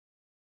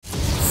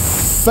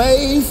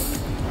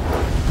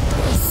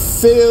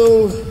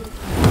faith-filled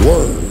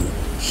words.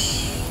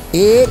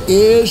 It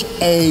is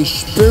a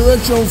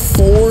spiritual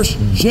force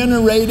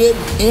generated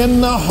in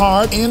the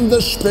heart, in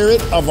the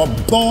spirit of a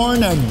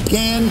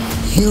born-again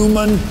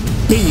human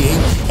being,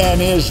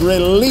 and is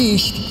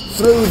released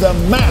through the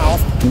mouth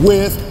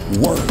with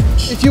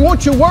words. If you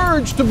want your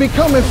words to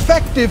become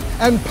effective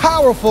and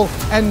powerful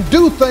and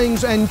do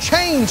things and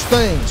change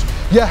things,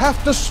 you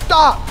have to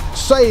stop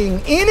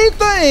saying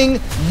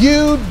anything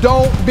you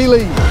don't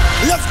believe.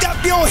 Lift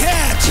up your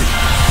head.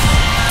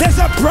 There's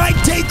a bright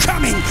day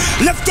coming.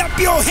 Lift up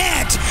your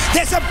head.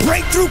 There's a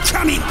breakthrough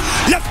coming.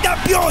 Lift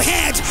up your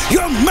head.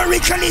 Your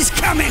miracle is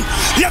coming.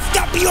 Lift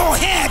up your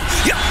head.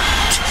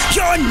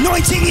 Your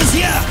anointing is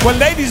here. Well,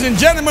 ladies and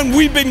gentlemen,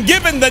 we've been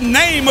given the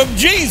name of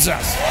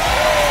Jesus.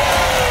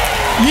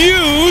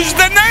 Use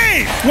the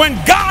name. When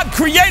God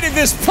created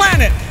this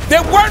planet,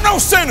 there were no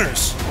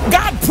sinners.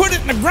 God put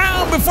it in the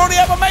ground before they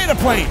ever made a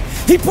plane.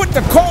 He put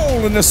the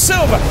coal and the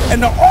silver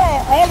and the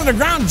oil all in the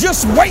ground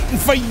just waiting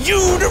for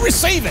you to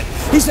receive it.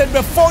 He said,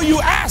 before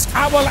you ask,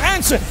 I will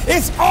answer.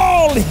 It's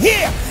all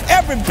here.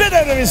 Every bit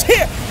of it is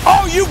here.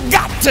 All you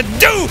got to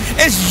do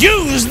is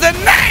use the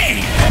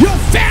name. Your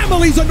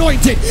family's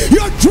anointed.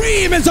 Your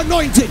dream is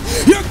anointed.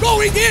 Your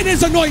going in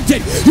is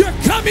anointed. Your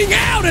coming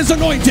out is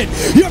anointed.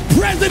 Your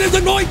present is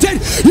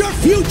anointed. Your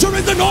future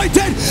is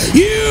anointed.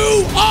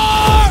 You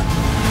are.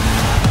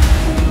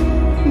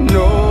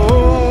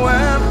 No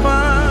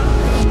weapon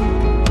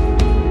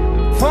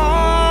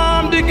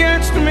formed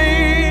against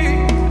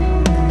me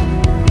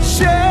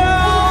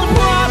shall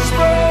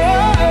prosper.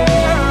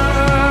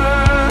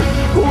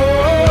 Whoa,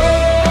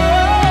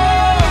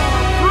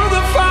 through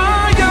the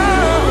fire.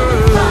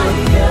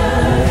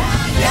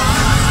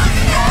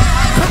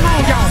 Come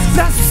on, y'all.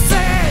 Let's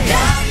say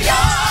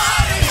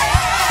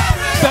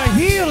the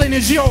healing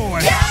is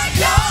yours.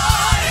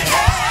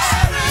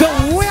 The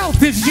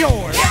wealth is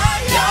yours.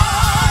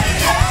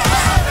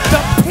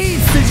 The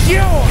peace is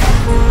yours.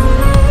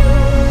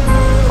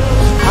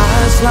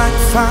 Eyes like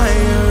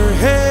fire,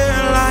 hair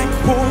like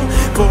wool,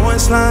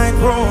 voice like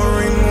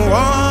roaring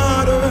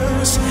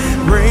waters,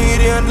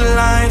 radiant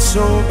light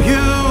so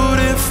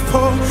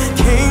beautiful,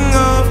 King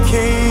of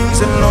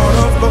kings and Lord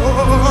of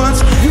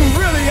lords. You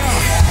really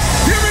are.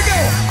 Here we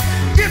go.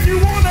 If you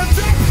want to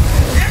jump,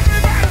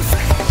 everybody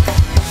say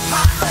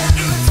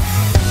hallelujah,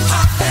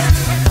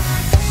 hallelujah,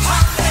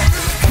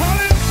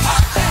 hallelujah,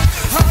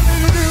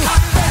 hallelujah,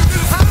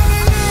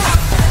 hallelujah.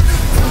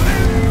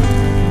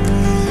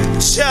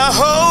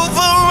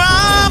 Jehovah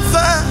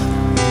Rapha,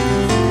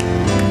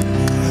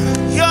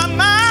 you're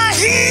my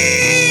healer,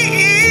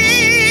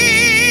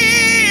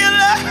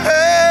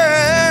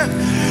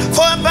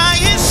 for by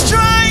his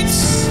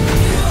stripes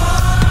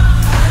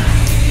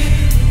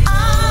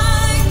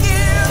I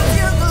give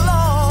you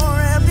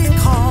glory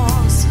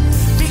because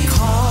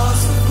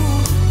of who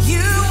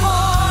you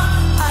are.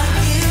 I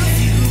give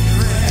you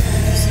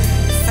praise.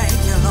 Thank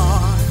you,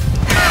 Lord.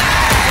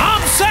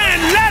 I'm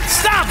saying let's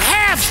stop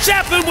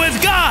half-stepping with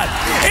God.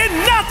 It's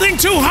nothing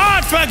too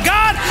hard for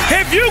God.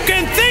 If you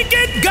can think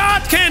it,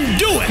 God can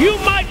do it. You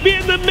might be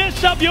in the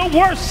midst of your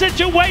worst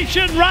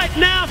situation right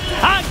now.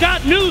 I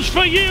got news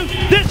for you.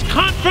 This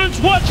conference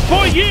was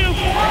for you.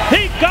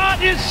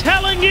 God is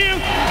telling you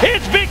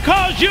it's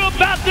because you're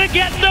about to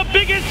get the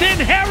biggest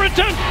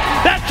inheritance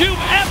that you've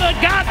ever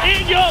got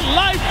in your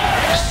life.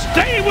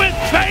 Stay with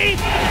faith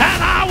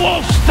and I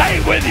will stay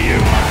with you.